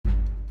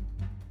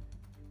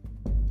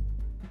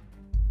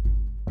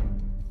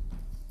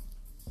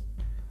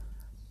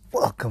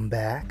Welcome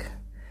back.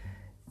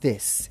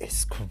 This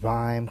is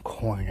Crime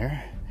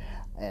Corner,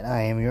 and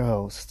I am your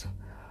host,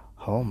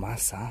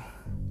 Homasa.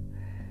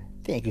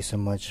 Thank you so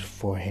much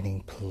for hitting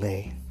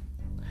play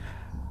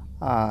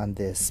on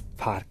this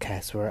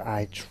podcast where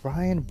I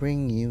try and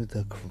bring you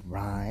the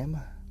crime,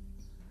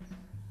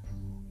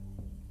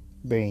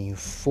 bring you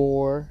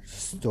 4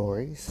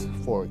 stories,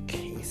 4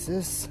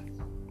 cases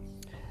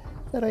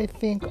that I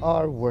think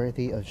are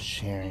worthy of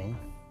sharing.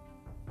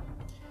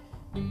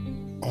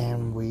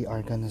 And we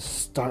are going to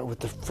start with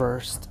the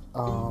first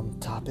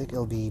topic.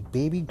 It'll be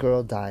baby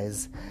girl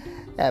dies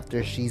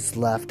after she's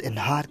left in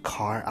hot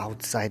car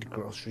outside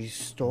grocery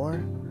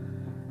store.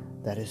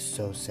 That is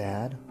so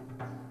sad.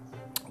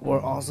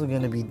 We're also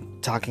going to be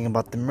talking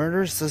about the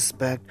murder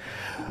suspect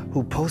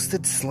who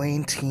posted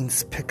slain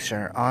teen's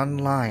picture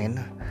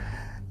online,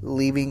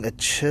 leaving a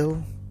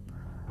chill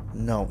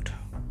note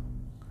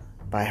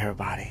by her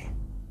body.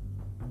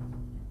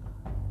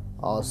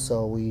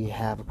 Also, we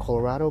have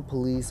Colorado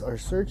police are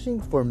searching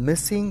for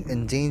missing,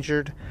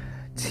 endangered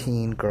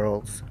teen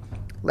girls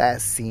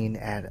last seen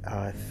at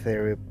a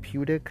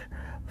therapeutic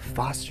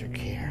foster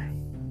care.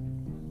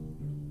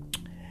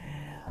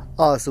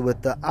 Also,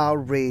 with the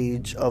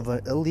outrage of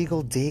an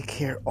illegal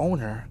daycare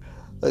owner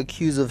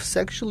accused of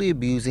sexually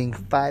abusing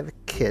 5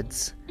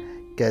 kids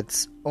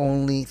gets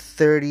only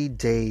 30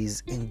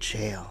 days in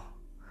jail.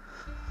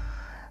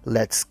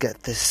 Let's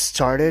get this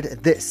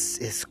started. This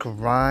is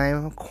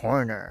Crime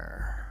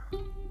Corner.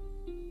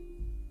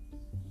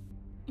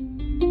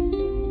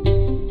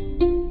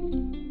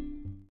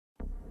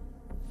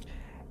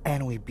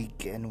 And we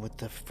begin with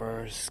the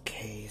first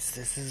case.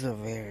 This is a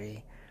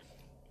very,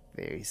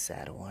 very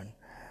sad one.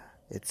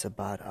 It's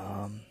about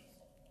a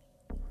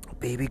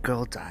baby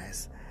girl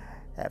dies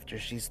after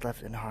she's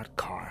left in a hot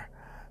car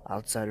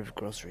outside of a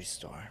grocery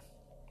store.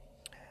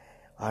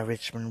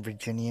 Richmond,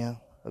 Virginia.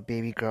 A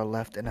baby girl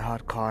left in a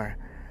hot car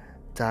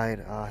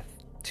died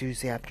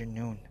Tuesday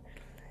afternoon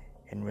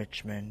in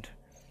Richmond.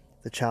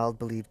 The child,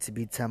 believed to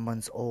be 10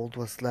 months old,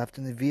 was left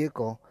in the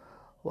vehicle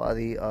while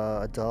the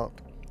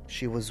adult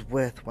she was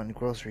with went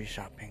grocery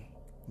shopping.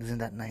 Isn't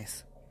that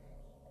nice?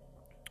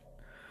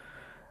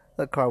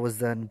 The car was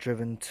then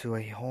driven to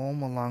a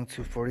home along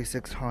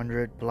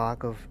 4600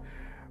 block of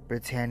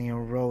Britannia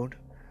Road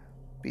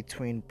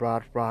between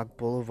Broad Rock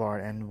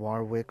Boulevard and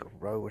Warwick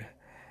Road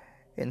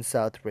in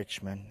South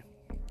Richmond.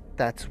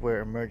 That's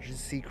where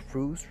emergency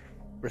crews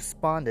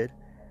responded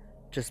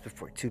just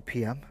before 2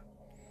 p.m.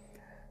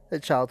 The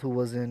child, who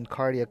was in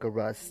cardiac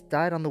arrest,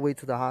 died on the way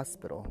to the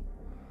hospital.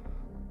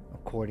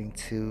 According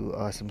to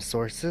some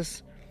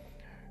sources,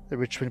 the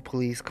Richmond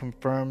police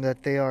confirmed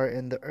that they are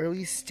in the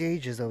early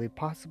stages of a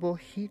possible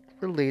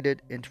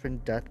heat-related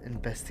infant death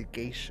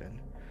investigation.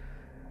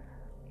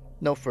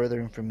 No further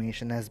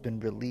information has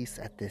been released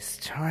at this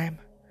time.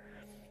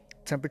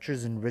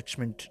 Temperatures in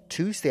Richmond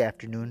Tuesday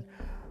afternoon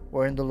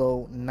were in the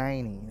low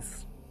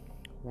 90s,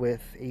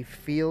 with a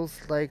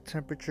feels-like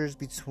temperatures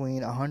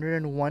between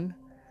 101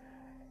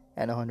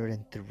 and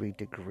 103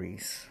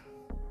 degrees.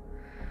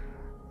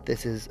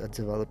 This is a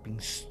developing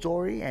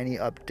story. Any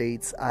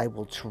updates, I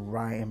will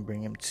try and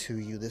bring them to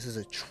you. This is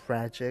a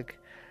tragic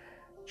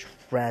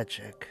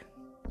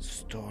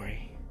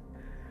story.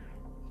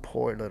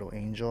 Poor little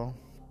angel.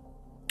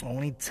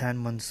 Only 10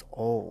 months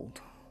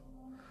old.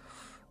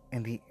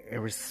 And the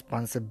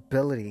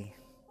irresponsibility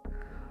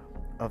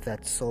of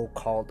that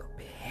so-called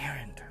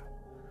parent.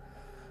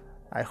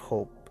 I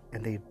hope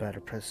and they better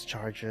press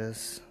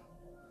charges.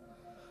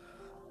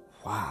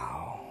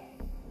 Wow.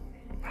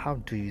 How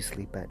do you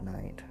sleep at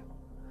night?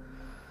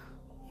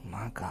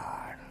 My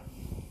God.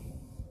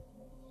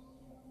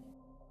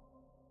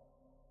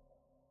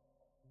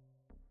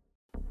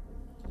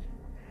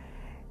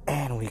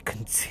 And we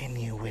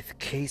continue with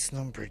case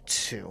number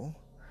 2.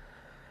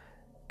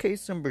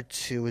 Case number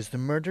 2 is the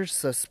murder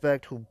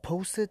suspect who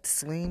posted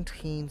slain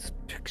teen's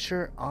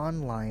picture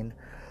online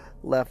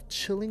left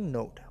chilling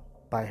note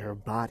by her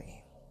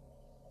body.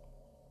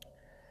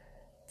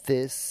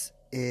 This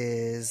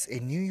is a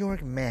New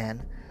York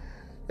man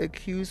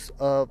accused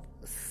of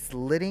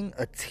slitting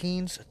a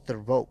teen's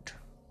throat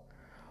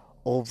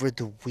over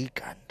the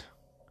weekend.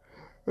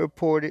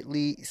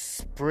 Reportedly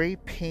spray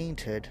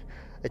painted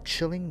a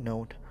chilling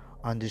note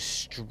on the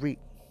street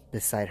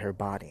beside her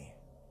body.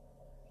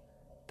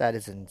 That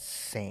is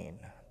insane.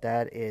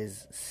 That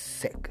is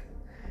sick.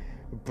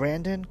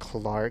 Brandon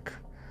Clark,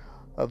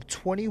 of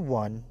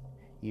 21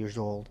 years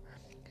old,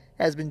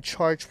 has been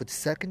charged with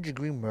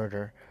second-degree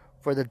murder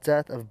for the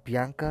death of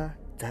Bianca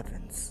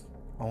Devins,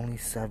 only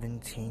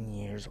 17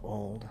 years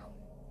old,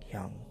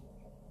 young,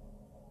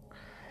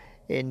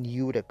 in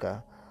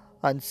Utica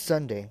on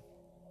Sunday.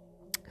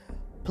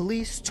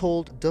 Police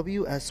told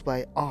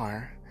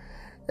WSYR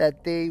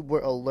that they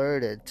were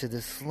alerted to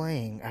the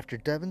slaying after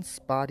Devon's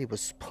body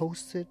was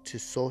posted to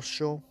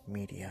social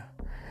media,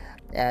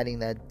 adding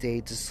that they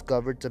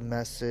discovered the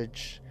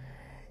message,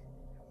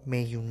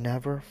 "May you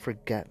never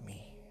forget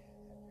me,"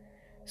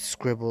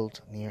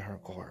 scribbled near her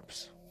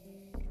corpse.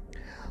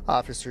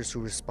 Officers who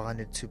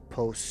responded to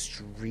Post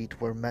Street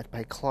were met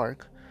by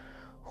Clark,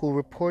 who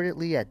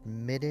reportedly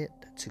admitted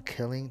to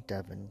killing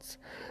Devins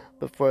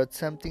before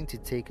attempting to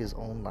take his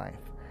own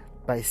life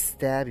by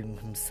stabbing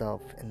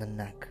himself in the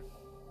neck.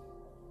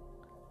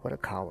 What a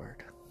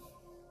coward.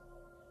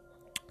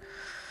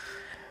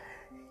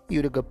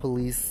 Utica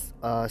Police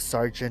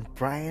Sergeant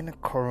Brian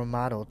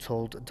Coronado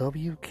told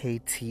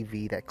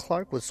WKTV that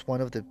Clark was one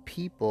of the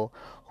people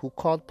who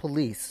called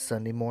police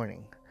Sunday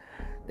morning.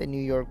 The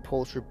New York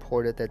Post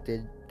reported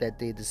that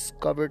they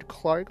discovered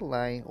Clark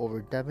lying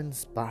over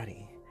Devin's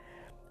body,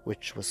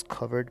 which was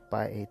covered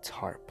by a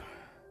tarp.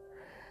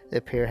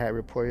 The pair had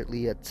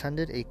reportedly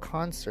attended a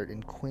concert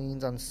in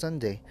Queens on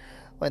Sunday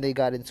when they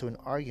got into an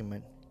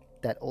argument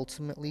that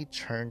ultimately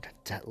turned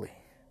deadly.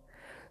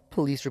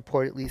 Police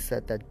reportedly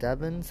said that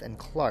Devins and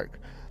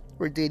Clark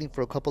were dating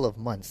for a couple of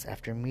months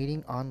after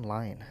meeting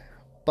online,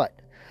 but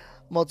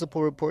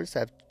multiple reports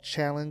have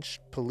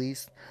challenged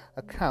police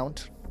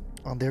account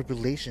on their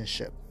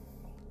relationship.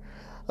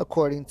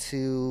 According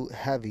to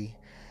Heavy,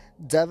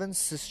 Devin's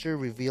sister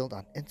revealed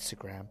on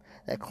Instagram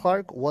that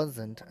Clark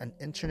wasn't an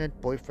internet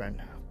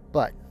boyfriend,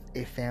 but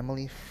a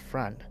family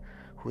friend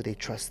who they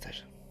trusted.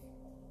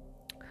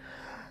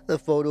 The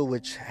photo,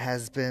 which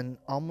has been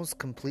almost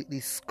completely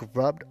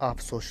scrubbed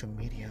off social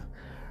media,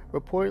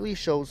 reportedly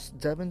shows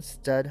Devins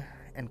dead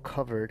and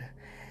covered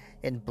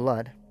in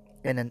blood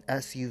in an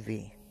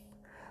SUV.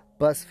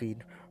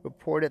 BuzzFeed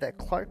reported that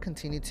Clark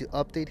continued to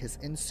update his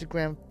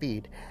Instagram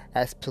feed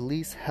as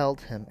police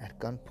held him at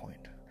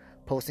gunpoint,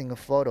 posting a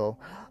photo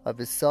of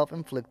his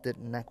self-inflicted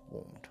neck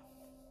wound.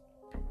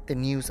 The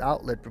news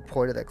outlet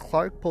reported that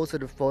Clark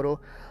posted a photo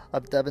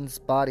of Devins'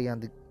 body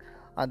on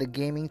the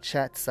gaming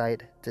chat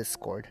site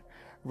Discord,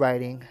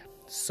 writing,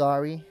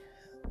 "Sorry,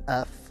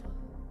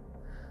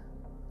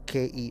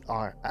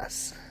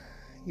 FKERS.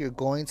 You're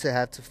going to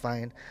have to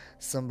find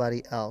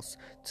somebody else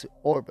to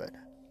orbit."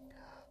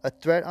 A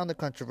thread on the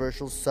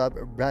controversial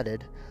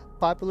subreddit,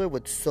 popular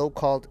with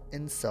so-called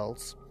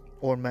incels,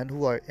 or men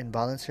who are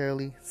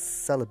involuntarily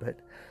celibate,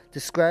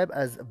 described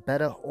as a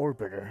beta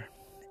orbiter,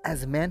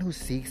 as a man who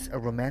seeks a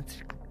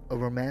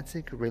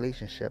romantic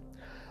relationship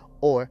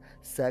or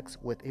sex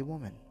with a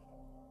woman,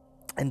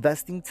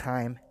 investing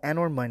time and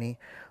or money,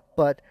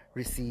 but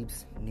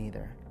receives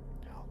neither.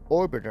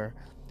 Orbiter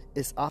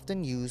is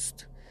often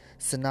used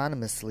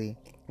synonymously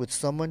with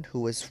someone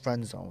who is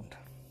friend-zoned.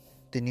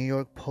 The New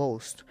York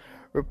Post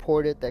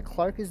reported that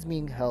Clark is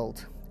being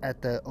held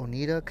at the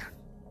Oneida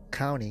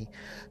County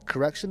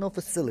Correctional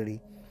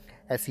Facility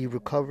as he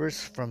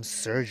recovers from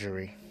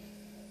surgery.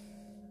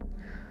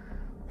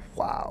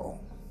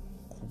 Wow,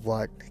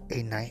 what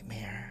a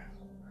nightmare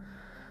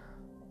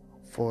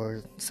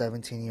for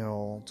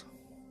 17-year-old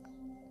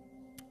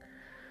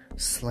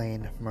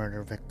slain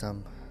murder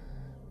victim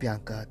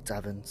Bianca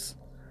Devins.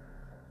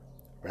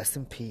 Rest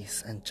in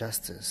peace and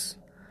justice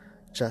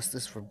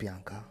for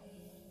Bianca.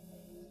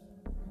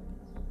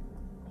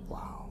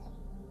 Wow.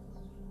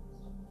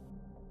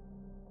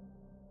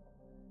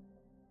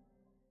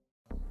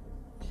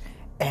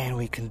 And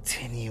we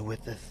continue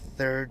with the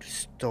third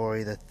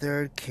story, the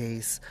third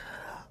case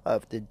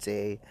of the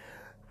day,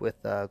 with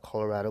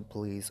Colorado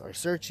police are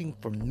searching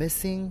for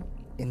missing,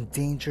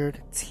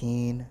 endangered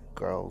teen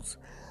girls,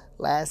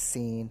 last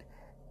seen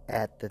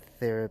at the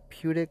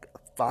therapeutic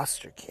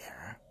foster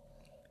care.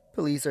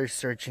 Police are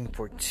searching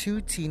for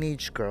two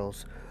teenage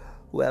girls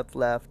who have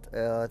left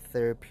a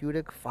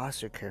therapeutic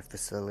foster care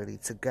facility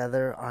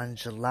together on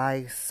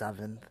July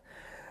 7th.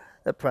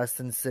 The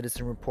Preston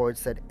Citizen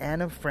reports that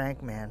Anna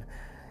Frankman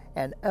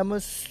and Emma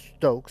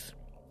Stokes,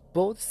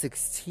 both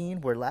 16,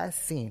 were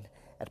last seen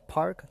at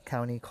Park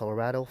County,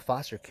 Colorado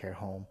foster care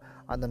home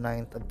on the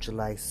 9th of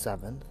July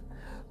 7th.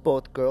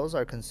 Both girls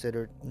are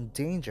considered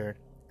endangered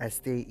as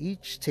they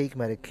each take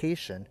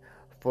medication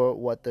for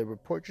what the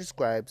report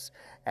describes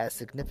as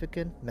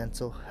significant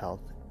mental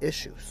health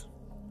issues.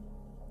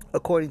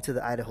 According to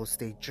the Idaho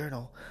State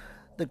Journal,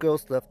 the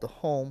girls left the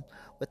home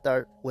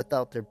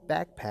without their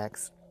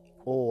backpacks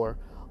or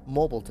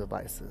mobile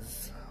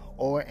devices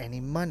or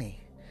any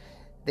money.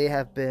 They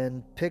have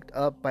been picked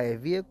up by a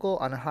vehicle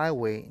on a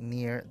highway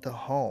near the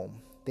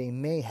home. They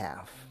may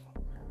have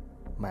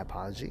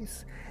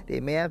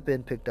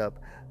been picked up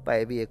by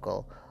a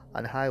vehicle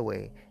on a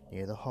highway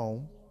near the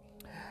home.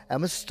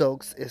 Emma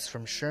Stokes is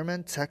from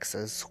Sherman,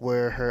 Texas,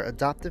 where her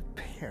adoptive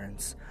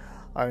parents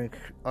are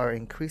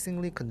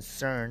increasingly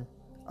concerned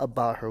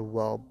about her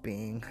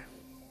well-being.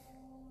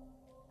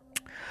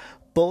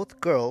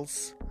 Both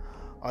girls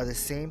are the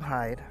same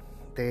height.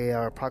 They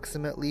are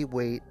approximately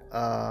weight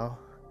 5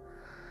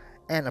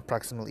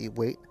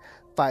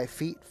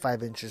 feet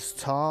 5 inches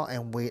tall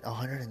and weight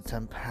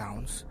 110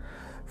 pounds.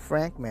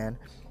 Frankman,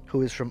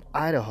 who is from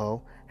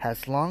Idaho,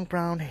 has long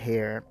brown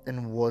hair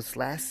and was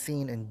last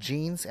seen in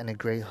jeans and a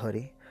gray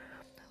hoodie.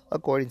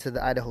 According to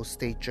the Idaho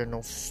State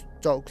Journal,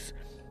 Stokes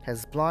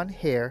has blonde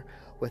hair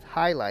with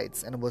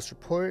highlights and was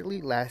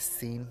reportedly last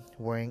seen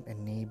wearing a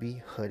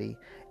navy hoodie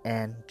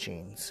and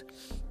jeans.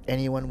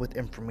 Anyone with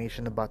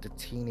information about the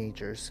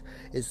teenagers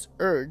is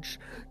urged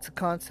to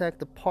contact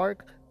the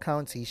Park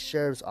County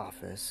Sheriff's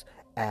Office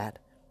at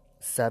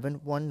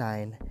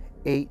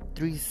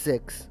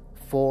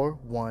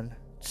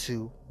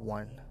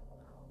 719-836-4121.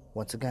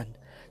 Once again,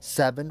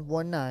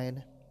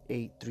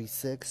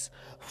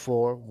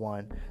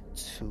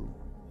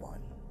 719-836-4121.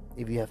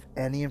 If you have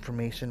any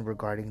information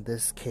regarding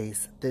this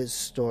case, this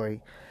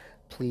story,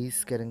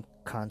 please get in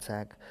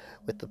contact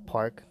with the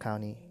Park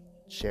County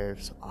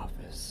Sheriff's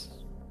Office.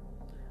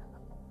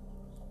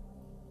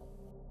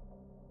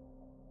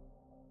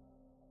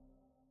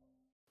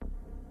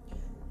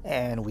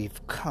 And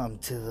we've come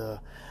to the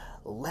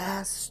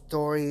last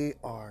story,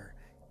 or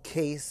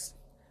case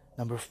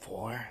number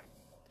 4.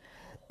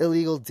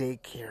 Illegal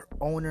daycare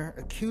owner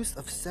accused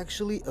of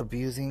sexually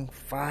abusing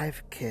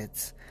 5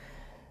 kids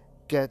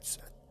gets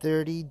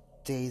 30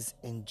 days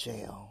in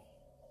jail.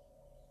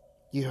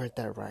 You heard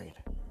that right.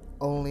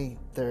 Only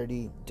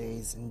 30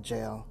 days in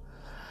jail.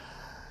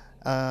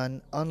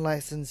 An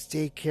unlicensed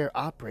daycare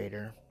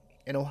operator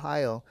in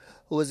Ohio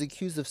who was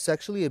accused of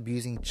sexually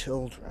abusing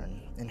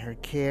children in her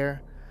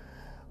care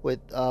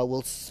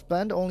will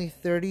spend only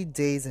 30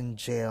 days in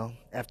jail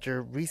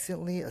after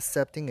recently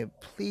accepting a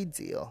plea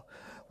deal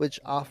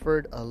which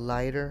offered a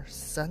lighter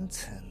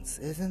sentence.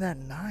 Isn't that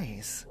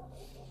nice?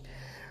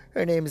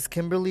 Her name is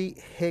Kimberly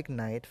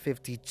Hignite,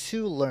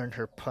 52, learned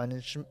her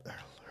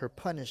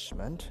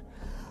punishment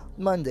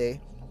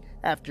Monday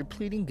after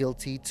pleading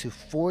guilty to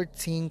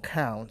 14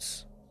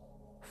 counts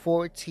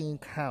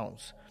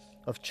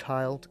of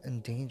child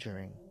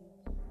endangering.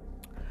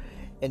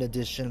 In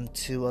addition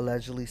to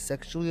allegedly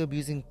sexually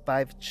abusing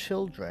 5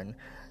 children,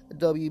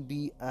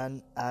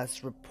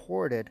 WBNS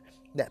reported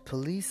that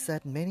police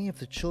said many of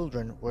the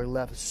children were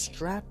left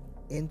strapped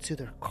into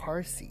their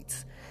car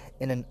seats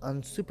in an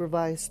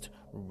unsupervised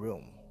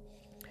room.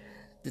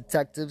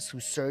 Detectives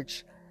who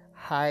searched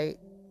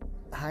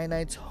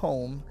Hignite's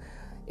home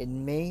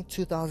in May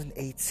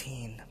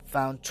 2018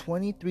 found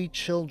 23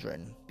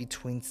 children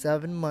between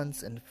 7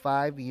 months and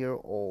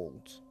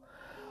 5-year-olds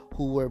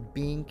who were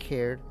being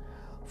cared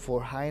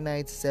for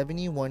Hignite's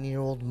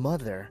 71-year-old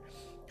mother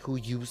who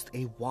used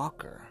a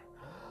walker.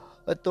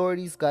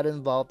 Authorities got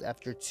involved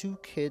after 2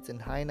 kids in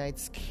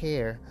Hignite's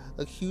care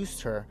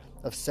accused her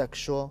of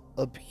sexual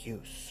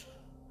abuse,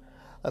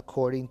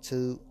 according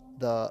to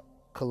the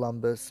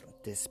Columbus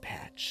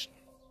Dispatch.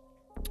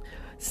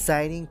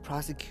 Citing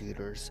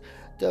prosecutors,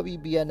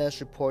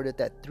 WBNS reported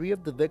that 3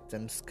 of the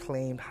victims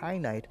claimed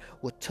Hignite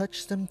would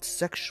touch them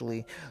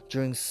sexually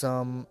during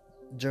something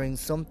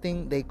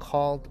they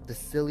called the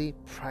silly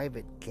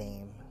private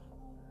game.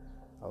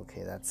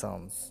 Okay, that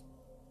sounds...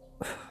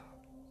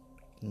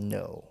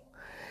 No.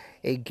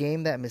 A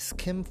game that Miss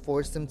Kim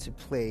forced them to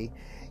play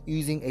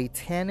using a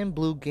tan and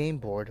blue game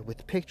board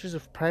with pictures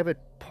of private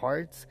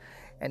parts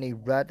and a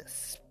red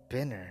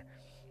spinner.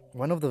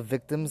 One of the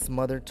victims'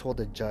 mother told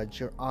the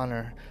judge, "Your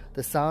Honor,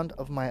 the sound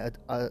of my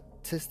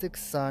autistic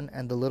son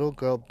and the little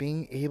girl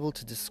being able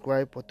to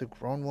describe what the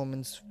grown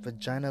woman's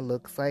vagina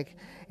looks like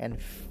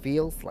and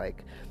feels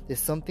like is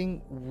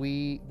something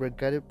we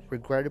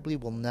regrettably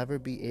will never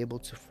be able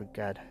to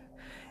forget.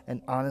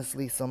 And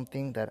honestly,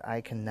 something that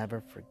I can never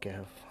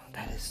forgive."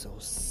 That is so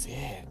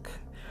sick.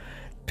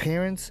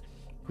 Parents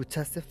who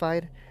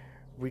testified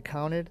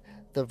recounted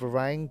the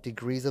varying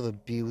degrees of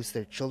abuse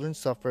their children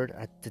suffered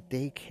at the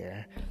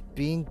daycare,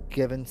 being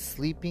given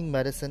sleeping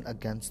medicine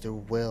against their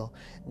will,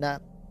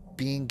 not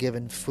being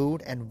given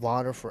food and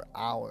water for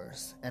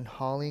hours, and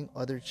hauling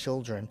other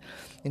children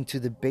into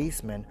the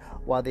basement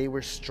while they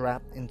were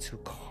strapped into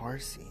car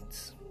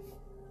seats.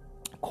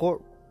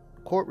 Court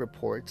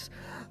reports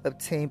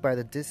obtained by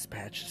the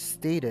Dispatch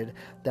stated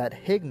that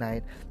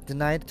Hignite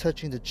denied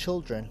touching the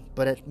children,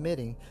 but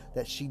admitting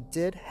that she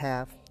did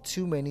have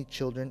too many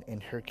children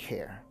in her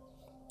care.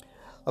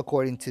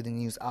 According to the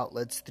news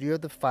outlets, 3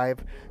 of the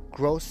 5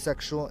 gross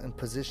sexual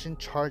imposition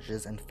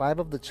charges and 5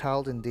 of the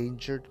child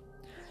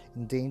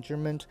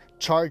endangerment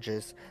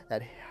charges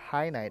that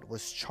Hignite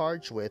was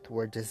charged with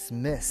were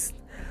dismissed.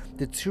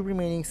 The 2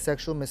 remaining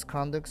sexual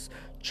misconducts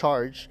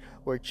charged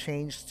were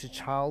changed to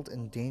child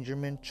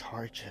endangerment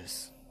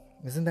charges.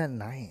 Isn't that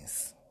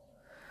nice?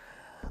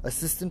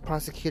 Assistant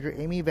Prosecutor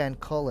Amy Van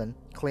Cullen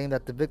claimed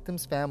that the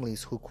victims'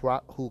 families who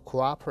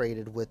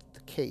cooperated with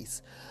the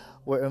case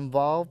were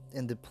involved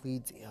in the plea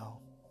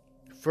deal.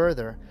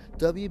 Further,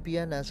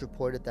 WBNS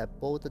reported that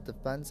both the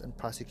defense and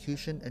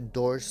prosecution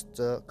endorsed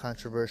the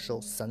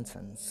controversial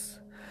sentence.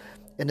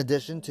 In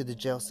addition to the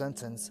jail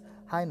sentence,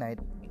 Hignite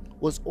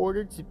was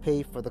ordered to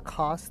pay for the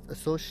costs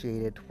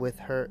associated with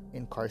her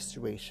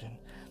incarceration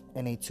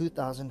and a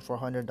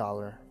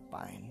 $2,400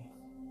 fine.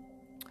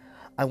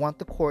 "I want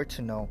the court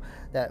to know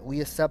that we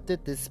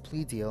accepted this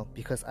plea deal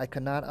because I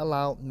cannot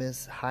allow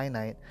Ms.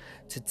 Hignite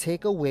to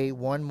take away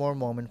one more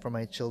moment from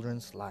my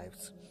children's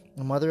lives,"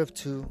 the mother of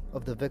 2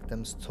 of the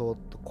victims told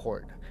the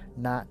court.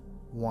 "Not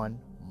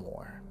one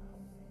more."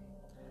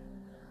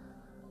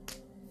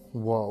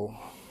 Whoa.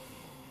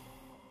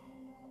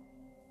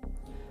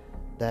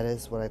 That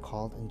is what I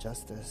called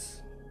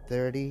injustice.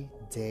 30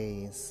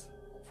 days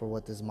for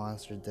what this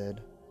monster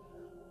did.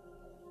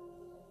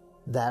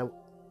 That,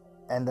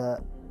 and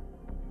the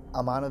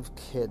amount of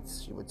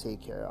kids she would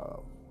take care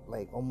of.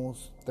 like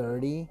almost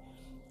 30,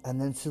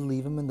 and then to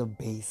leave him in the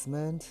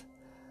basement?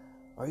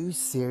 Are you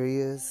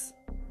serious?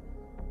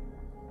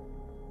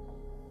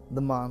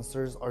 The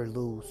monsters are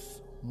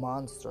loose.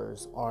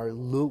 Monsters are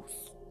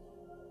loose.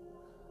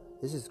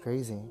 This is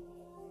crazy.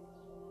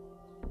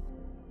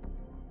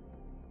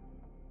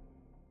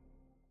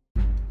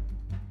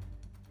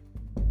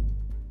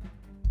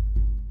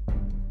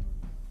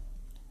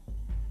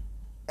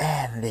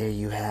 And there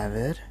you have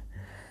it.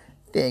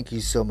 Thank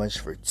you so much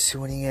for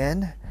tuning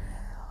in.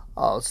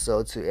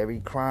 Also, to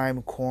every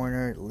Crime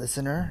Corner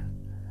listener,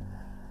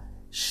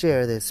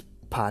 share this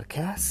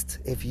podcast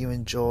if you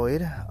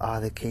enjoyed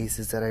the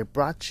cases that I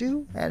brought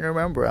you. And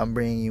remember, I'm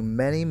bringing you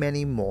many,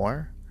 many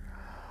more.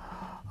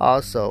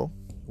 Also,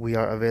 we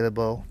are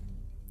available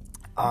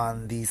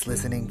on these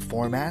listening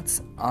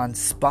formats on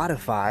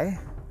Spotify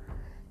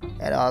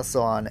and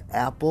also on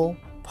Apple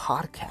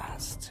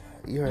Podcast.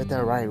 You heard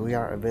that right. We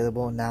are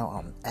available now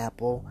on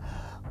Apple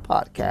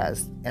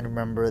Podcast. And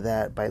remember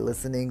that by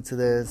listening to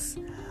this,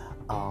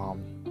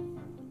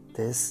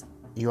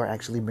 you are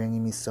actually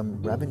bringing me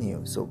some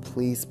revenue. So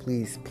please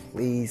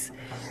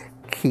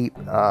keep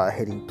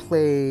hitting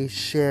play,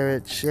 share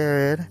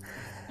it,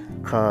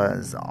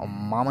 because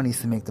mama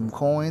needs to make them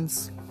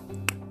coins.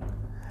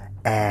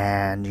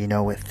 And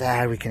with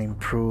that, we can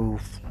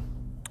improve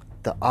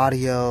the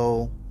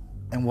audio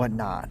and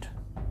whatnot.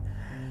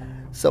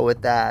 So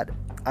with that,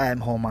 I am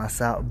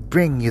Homasa,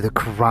 bringing you the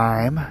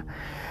crime.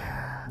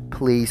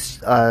 Please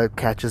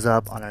catch us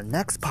up on our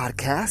next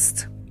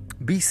podcast.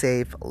 Be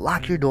safe,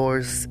 lock your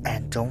doors,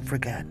 and don't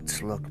forget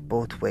to look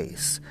both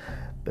ways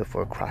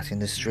before crossing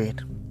the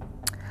street.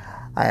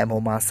 I am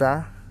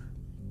Homasa,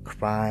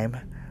 Crime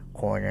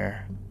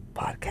Corner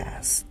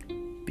Podcast.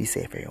 Be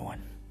safe,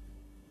 everyone.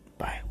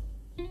 Bye.